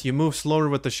 yes, you move slower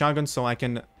with the shotgun, so I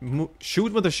can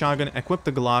shoot with the shotgun, equip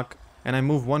the Glock, and I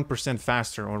move 1%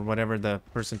 faster, or whatever the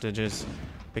percentage is.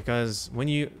 Because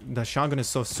when the shotgun is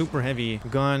so super heavy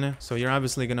gun, so you're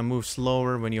obviously gonna move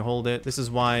slower when you hold it. This is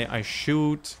why I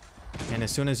shoot, and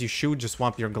as soon as you shoot, just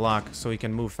swap your Glock so you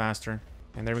can move faster.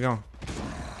 And there we go.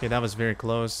 Okay, that was very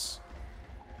close.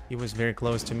 He was very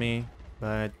close to me,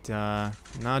 but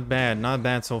not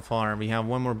bad so far. We have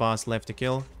one more boss left to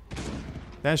kill.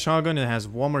 That shotgun, it has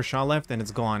one more shot left and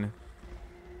it's gone.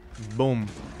 Boom.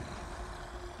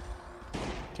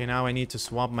 Okay, now I need to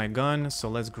swap my gun, so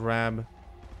let's grab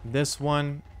this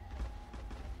one.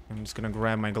 I'm just gonna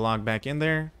grab my Glock back in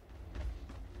there.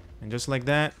 And just like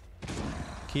that,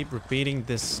 keep repeating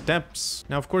the steps.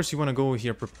 Now, of course, you want to go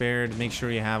here prepared. Make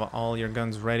sure you have all your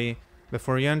guns ready.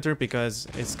 before you enter, because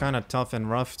it's kind of tough and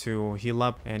rough to heal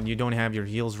up and you don't have your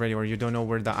heals ready, or you don't know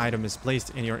where the item is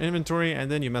placed in your inventory,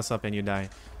 and then you mess up and you die.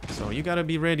 So you gotta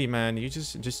be ready, man. You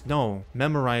just know,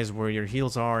 memorize where your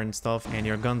heals are and stuff, and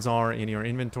your guns are in your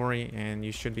inventory, and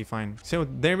you should be fine. So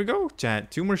there we go,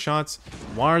 chat. 2 more shots.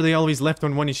 Why are they always left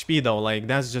on 1 HP though? Like,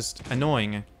 that's just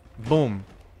annoying. Boom.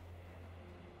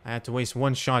 I had to waste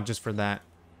 1 shot just for that.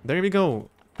 There we go.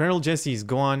 Feral Jesse's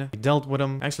gone. We dealt with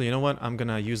him. Actually, you know what? I'm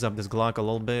gonna use up this Glock a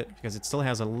little bit because it still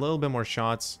has a little bit more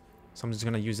shots. So I'm just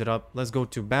gonna use it up. Let's go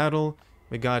to battle.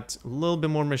 We got a little bit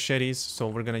more machetes, so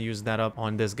we're gonna use that up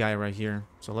on this guy right here.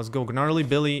 So let's go. Gnarly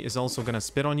Billy is also gonna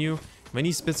spit on you. When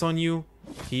he spits on you,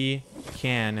 he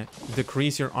can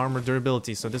decrease your armor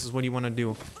durability. So this is what you want to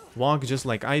do. Walk just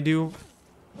like I do.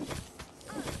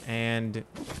 And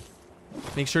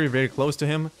make sure you're very close to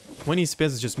him. When he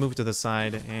spits, just move to the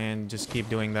side and just keep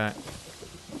doing that.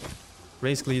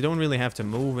 Basically, you don't really have to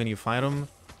move when you fight him.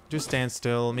 Just stand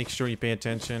still, make sure you pay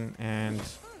attention, and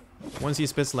once he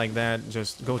spits like that,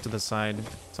 just go to the side.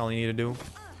 That's all you need to do.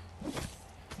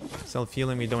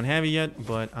 Self-healing, we don't have it yet,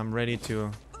 but I'm ready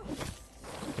to...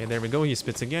 Okay, there we go. He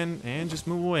spits again, and just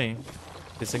move away.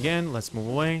 Spits again, let's move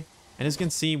away. And as you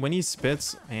can see, when he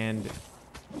spits and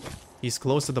he's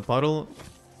close to the puddle,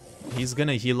 he's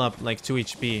gonna heal up like 2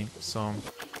 HP. So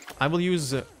I will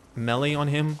use melee on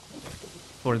him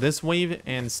for this wave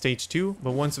and stage 2.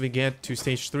 But once we get to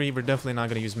stage 3, we're definitely not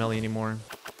gonna use melee anymore.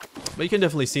 But you can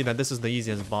definitely see that this is the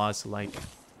easiest boss. Like,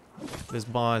 this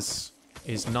boss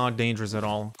is not dangerous at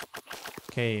all.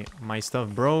 Okay, my stuff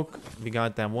broke. We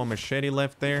got that 1 machete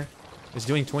left there. It's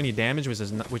doing 20 damage,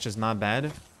 which is not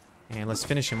bad. And let's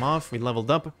finish him off. We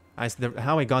leveled up.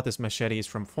 How I got this machete is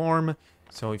from farm.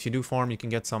 So if you do farm, you can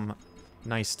get some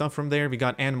nice stuff from there. We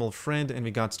got Animal Friend and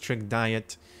we got Strict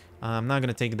Diet. I'm not going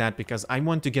to take that because I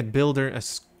want to get Builder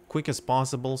as quick as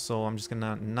possible. So I'm just going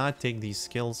to not take these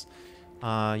skills.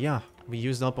 Yeah, we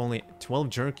used up only 12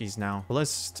 jerkies now. But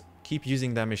let's keep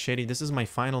using that machete. This is my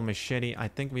final machete. I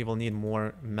think we will need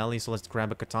more melee. So let's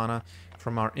grab a katana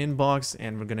from our inbox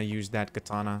and we're going to use that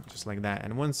katana just like that.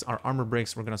 And once our armor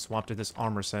breaks, we're going to swap to this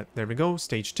armor set. There we go.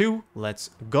 Stage 2. Let's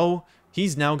go.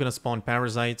 He's now going to spawn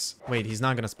parasites. Wait, he's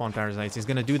not going to spawn parasites. He's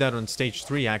going to do that on stage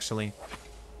 3, actually.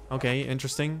 Okay,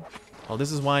 interesting. Well,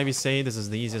 this is why we say this is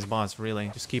the easiest boss, really.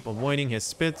 Just keep avoiding his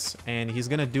spits, and he's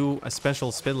going to do a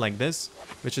special spit like this,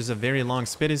 which is a very long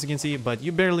spit, as you can see, but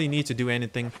you barely need to do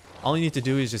anything. All you need to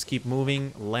do is just keep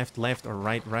moving left, left, or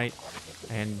right, right,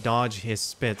 and dodge his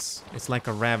spits. It's like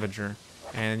a Ravager,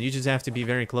 and you just have to be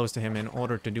very close to him in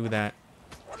order to do that.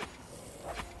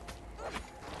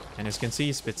 And as you can see,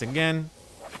 he spits again.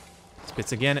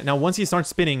 Spits again. Now, once he starts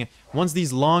spitting, once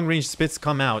these long-range spits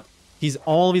come out, he's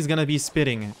always gonna be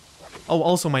spitting. Oh,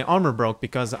 also, my armor broke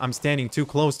because I'm standing too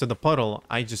close to the puddle.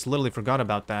 I just literally forgot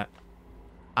about that.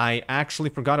 I actually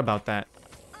forgot about that.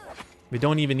 We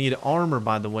don't even need armor,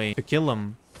 by the way, to kill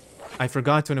him. I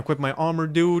forgot to equip my armor,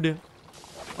 dude.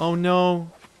 Oh, no.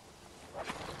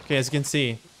 Okay, as you can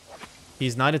see,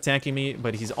 he's not attacking me,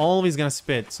 but he's always gonna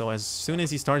spit. So as soon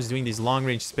as he starts doing these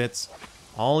long-range spits,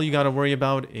 all you gotta worry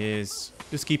about is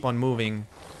just keep on moving.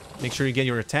 Make sure you get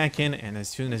your attack in, and as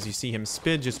soon as you see him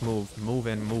spit, just move, move,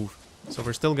 and move. So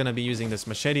we're still gonna be using this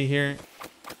machete here.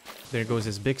 There goes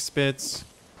his big spits.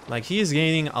 Like, he is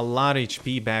gaining a lot of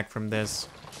HP back from this.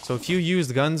 So if you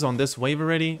used guns on this wave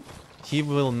already, he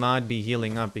will not be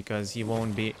healing up because he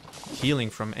won't be healing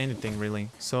from anything, really.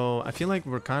 So I feel like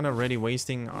we're kind of already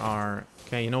wasting our...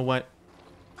 Okay, you know what?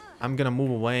 I'm gonna move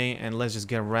away and let's just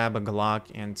grab a Glock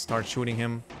and start shooting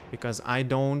him, because I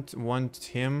don't want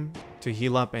him to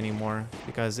heal up anymore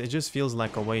because it just feels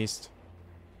like a waste.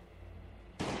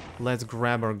 Let's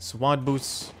grab our SWAT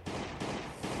boots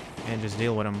and just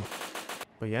deal with him.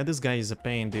 But yeah, this guy is a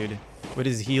pain, dude, with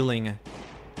his healing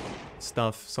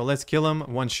stuff. So let's kill him.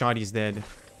 1 shot, he's dead.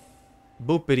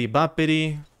 Boopity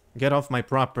boppity. Get off my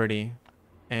property.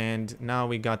 And now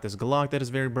we got this Glock that is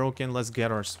very broken. Let's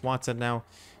get our SWAT set now.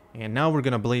 And now we're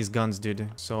gonna blaze guns, dude.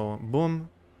 So, boom.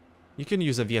 You can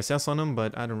use a VSS on him,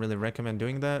 but I don't really recommend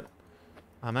doing that.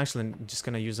 I'm actually just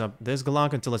gonna use up this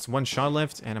Glock until it's 1 shot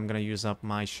left, and I'm gonna use up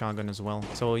my shotgun as well.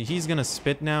 So he's gonna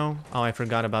spit now. Oh, I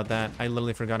forgot about that. I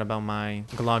literally forgot about my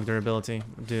Glock durability.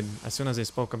 Dude, as soon as I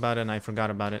spoke about it, I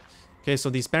forgot about it. Okay, so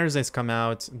these parasites come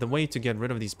out. The way to get rid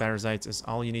of these parasites is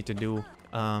all you need to do.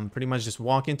 Pretty much just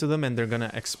walk into them and they're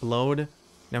gonna explode.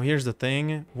 Now here's the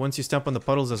thing. Once you step on the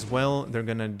puddles as well, they're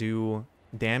gonna do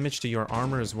damage to your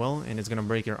armor as well, and it's gonna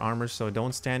break your armor. So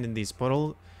don't stand in these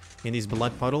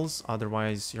blood puddles,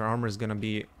 otherwise your armor is gonna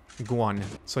be gone.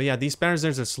 So yeah, these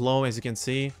parasites are slow, as you can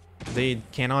see. They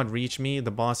cannot reach me.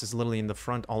 The boss is literally in the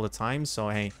front all the time. So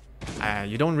hey,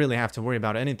 You don't really have to worry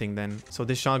about anything then. So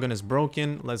this shotgun is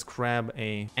broken. Let's grab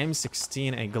a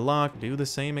M16, a Glock. Do the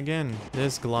same again.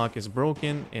 This Glock is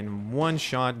broken in one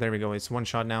shot. There we go. It's one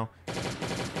shot now.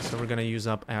 So we're gonna use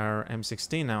up our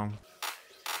M16 now.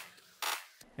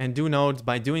 And do note,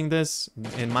 by doing this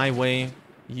in my way,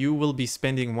 you will be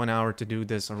spending 1 hour to do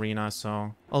this arena.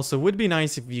 So also would be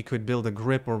nice if you could build a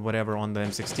grip or whatever on the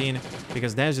M16,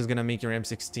 because that's just gonna make your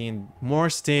M16 more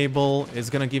stable. It's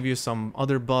gonna give you some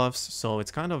other buffs, so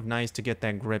it's kind of nice to get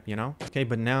that grip, you know. Okay,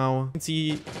 but now you can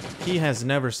see he has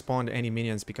never spawned any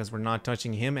minions because we're not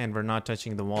touching him and we're not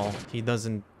touching the wall. He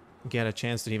doesn't get a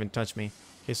chance to even touch me.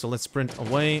 Okay, so let's sprint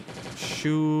away,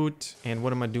 shoot, and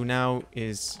what I'm gonna do now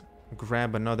is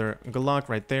grab another Glock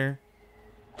right there.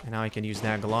 And now I can use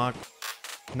that Glock.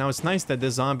 Now it's nice that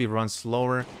this zombie runs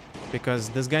slower, because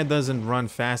this guy doesn't run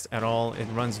fast at all. It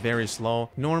runs very slow.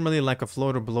 Normally like a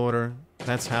floater bloater,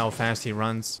 that's how fast he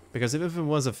runs. Because if it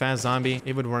was a fast zombie,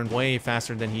 it would run way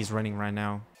faster than he's running right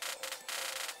now.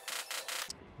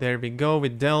 There we go, we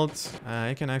dealt.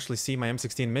 I can actually see my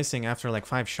M16 missing after like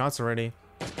 5 shots already.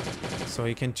 So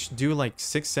you can do like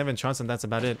 6-7 shots and that's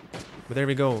about it. But there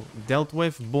we go, dealt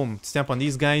with. Boom, step on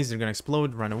these guys, they're gonna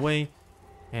explode, run away.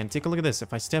 And take a look at this.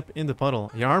 If I step in the puddle,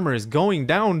 your armor is going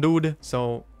down, dude.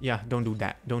 So yeah, don't do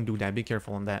that. Don't do that. Be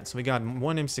careful on that. So we got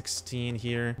one M16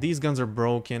 here. These guns are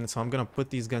broken, so I'm gonna put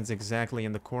these guns exactly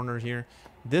in the corner here.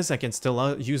 This I can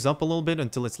still use up a little bit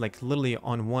until it's like literally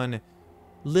on one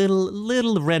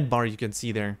little red bar you can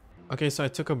see there. Okay, so I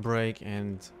took a break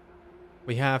and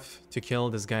we have to kill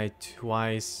this guy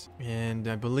twice. And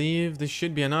I believe this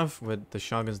should be enough with the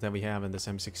shotguns that we have in this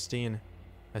M16.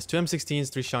 That's 2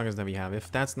 M16s, 3 shotguns that we have. If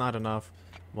that's not enough,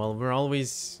 well, we're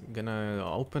always gonna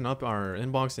open up our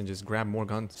inbox and just grab more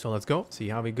guns. So let's go, see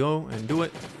how we go and do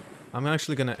it. I'm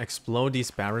actually gonna explode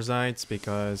these parasites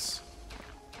because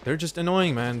they're just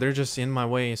annoying, man. They're just in my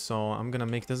way. So I'm gonna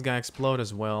make this guy explode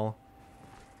as well.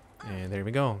 And there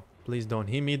we go. Please don't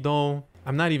hit me though.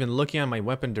 I'm not even looking at my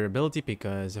weapon durability,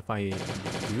 because if I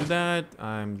do that,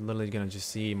 I'm literally gonna just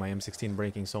see my M16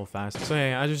 breaking so fast. So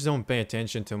yeah, I just don't pay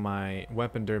attention to my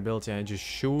weapon durability. I just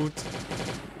shoot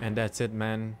and that's it,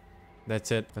 man.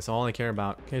 That's it. That's all I care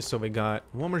about. Okay, so we got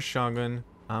one more shotgun.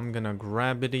 I'm gonna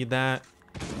gravity that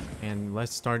and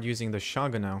let's start using the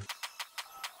shotgun now.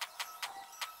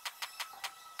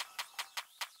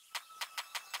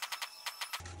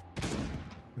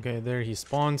 Okay, there he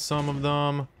spawned some of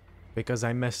them. Because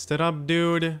I messed it up,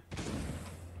 dude.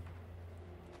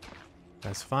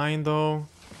 That's fine, though.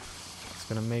 It's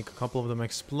gonna make a couple of them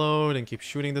explode and keep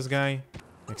shooting this guy.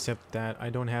 Except that I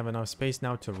don't have enough space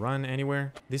now to run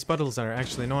anywhere. These puddles are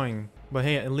actually annoying. But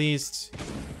hey, at least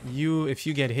if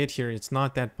you get hit here, it's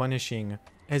not that punishing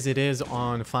as it is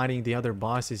on fighting the other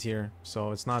bosses here.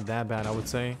 So it's not that bad, I would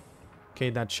say. Okay,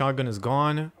 that shotgun is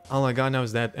gone. All I got now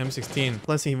is that M16.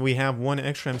 Plus, we have one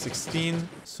extra M16.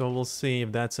 So we'll see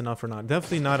if that's enough or not.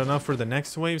 Definitely not enough for the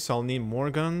next wave, so I'll need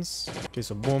more guns. Okay,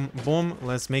 so boom, boom.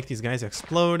 Let's make these guys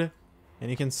explode.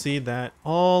 And you can see that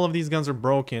all of these guns are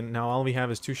broken. Now all we have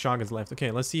is 2 shotguns left.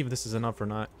 Okay, let's see if this is enough or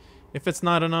not. If it's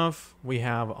not enough, we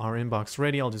have our inbox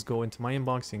ready. I'll just go into my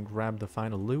inbox and grab the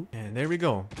final loot. And there we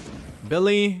go.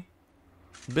 Billy,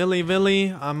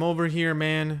 I'm over here,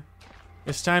 man.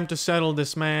 It's time to settle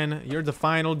this, man. You're the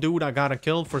final dude I gotta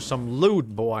kill for some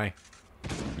loot, boy.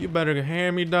 You better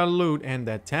hand me that loot and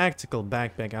that tactical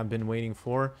backpack I've been waiting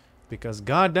for. Because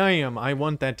goddamn, I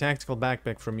want that tactical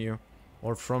backpack from you.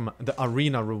 Or from the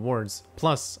arena rewards.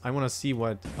 Plus, I want to see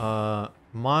what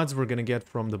mods we're gonna get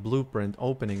from the blueprint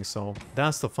opening. So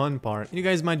that's the fun part. You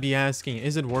guys might be asking,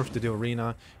 is it worth to do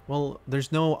arena? Well,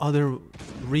 there's no other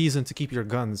reason to keep your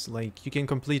guns. Like, you can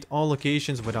complete all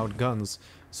locations without guns.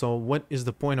 So what is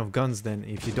the point of guns then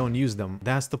if you don't use them?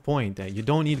 That's the point. You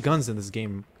don't need guns in this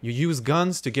game. You use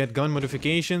guns to get gun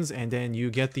modifications, and then you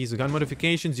get these gun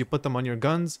modifications, you put them on your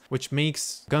guns, which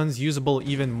makes guns usable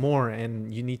even more,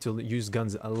 and you need to use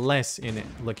guns less in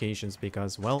locations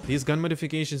because, well, these gun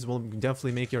modifications will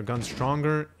definitely make your gun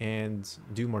stronger and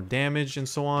do more damage and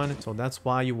so on. So that's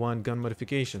why you want gun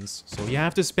modifications. So you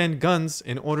have to spend guns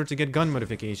in order to get gun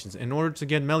modifications, in order to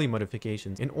get melee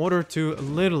modifications, in order to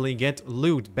literally get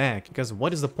loot back, because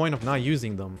what is the point of not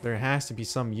using them? There has to be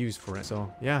some use for it.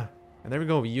 So yeah, and there we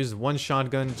go. We used one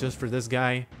shotgun just for this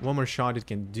guy. One more shot it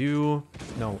can do.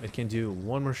 No, it can do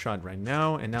one more shot right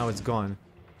now, and now it's gone.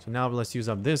 So now let's use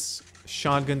up this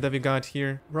shotgun that we got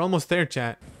here. We're almost there,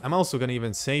 chat. I'm also gonna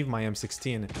even save my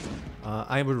M16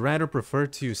 I would rather prefer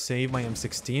to save my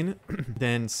M16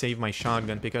 than save my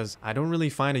shotgun, because I don't really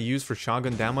find a use for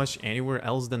shotgun that much anywhere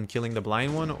else than killing the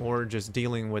blind one or just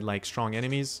dealing with like strong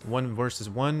enemies 1 versus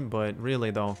 1. But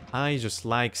really though, I just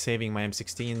like saving my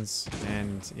M16s,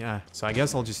 and yeah, so I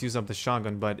guess I'll just use up the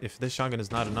shotgun. But if this shotgun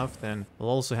is not enough, then we'll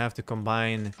also have to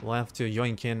combine, we'll have to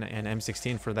yoink in an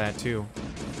M16 for that too.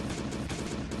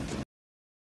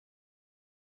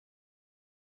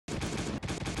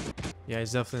 Yeah,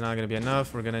 it's definitely not going to be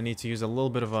enough. We're going to need to use a little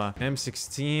bit of a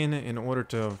M16 in order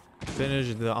to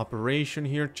finish the operation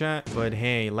here, chat. But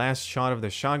hey, last shot of the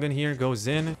shotgun here goes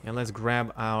in. And let's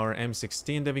grab our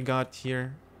M16 that we got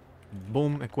here.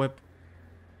 Boom, equip.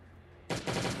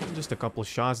 Just a couple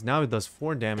shots. Now it does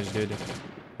 4 damage, dude.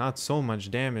 Not so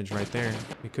much damage right there.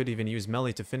 We could even use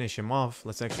melee to finish him off.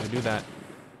 Let's actually do that.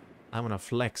 I'm gonna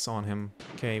flex on him.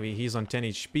 Okay, he's on 10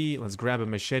 HP. Let's grab a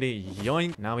machete.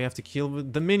 Yoink. Now we have to kill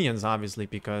with the minions, obviously,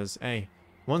 because, hey,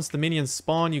 once the minions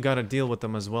spawn, you gotta deal with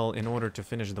them as well in order to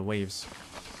finish the waves.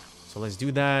 So let's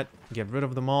do that. Get rid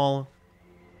of them all.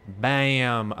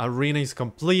 Bam! Arena is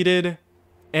completed.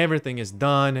 Everything is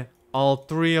done. All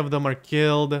 3 of them are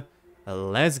killed.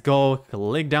 Let's go.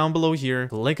 Click down below here.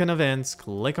 Click on events.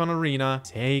 Click on arena.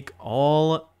 Take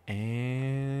all.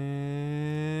 And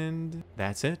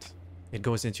that's it. It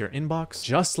goes into your inbox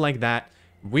just like that.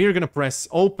 We're gonna press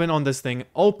open on this thing,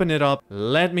 open it up.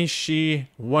 Let me see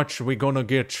what we're gonna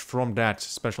get from that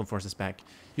Special Forces pack.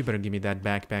 You better give me that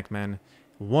backpack, man.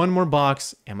 1 more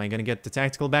box. Am I gonna get the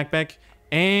tactical backpack?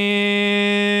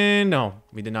 And no,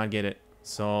 we did not get it.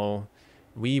 So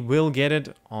we will get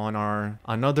it on our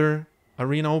another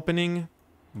arena opening.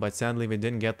 But sadly, we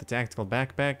didn't get the tactical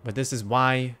backpack. But this is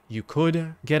why you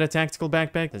could get a tactical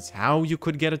backpack. That's how you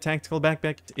could get a tactical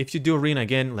backpack. If you do arena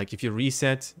again, like if you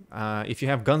reset, if you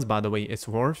have guns, by the way, it's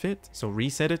worth it. So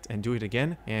reset it and do it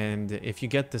again. And if you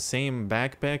get the same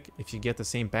backpack, if you get the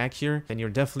same pack here, then you're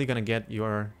definitely going to get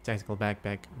your tactical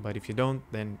backpack. But if you don't,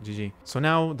 then GG. So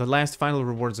now the last final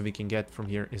rewards that we can get from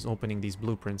here is opening these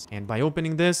blueprints. And by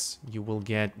opening this, you will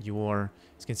get your,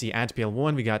 as you can see,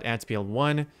 ATPL1. We got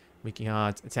ATPL1. We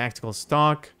got a tactical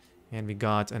stock, and we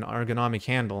got an ergonomic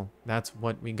handle. That's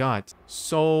what we got.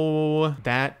 So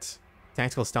that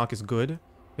tactical stock is good.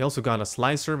 We also got a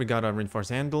slicer, we got a reinforced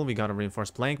handle, we got a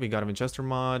reinforced plank, we got a Winchester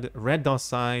mod, red dot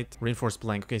sight, reinforced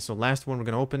plank. Okay, so last one, we're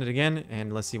gonna open it again,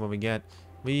 and let's see what we get.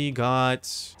 We got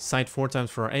sight 4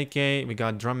 times for our AK, we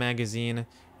got drum magazine,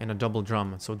 and a double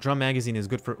drum. So drum magazine is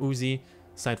good for Uzi,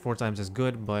 sight 4 times is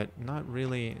good, but not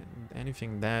really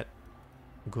anything that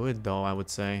good though, I would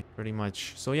say, pretty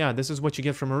much. So yeah, this is what you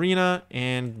get from arena,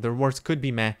 and the rewards could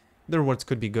be meh, the rewards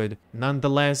could be good.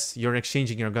 Nonetheless, you're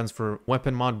exchanging your guns for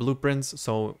weapon mod blueprints,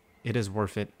 so it is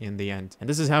worth it in the end. And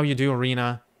this is how you do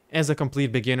arena as a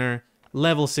complete beginner,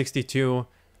 level 62.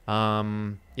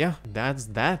 Yeah, that's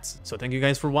that. So thank you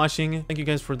guys for watching, thank you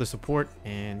guys for the support,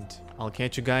 and I'll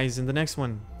catch you guys in the next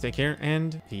one. Take care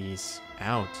and peace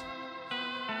out.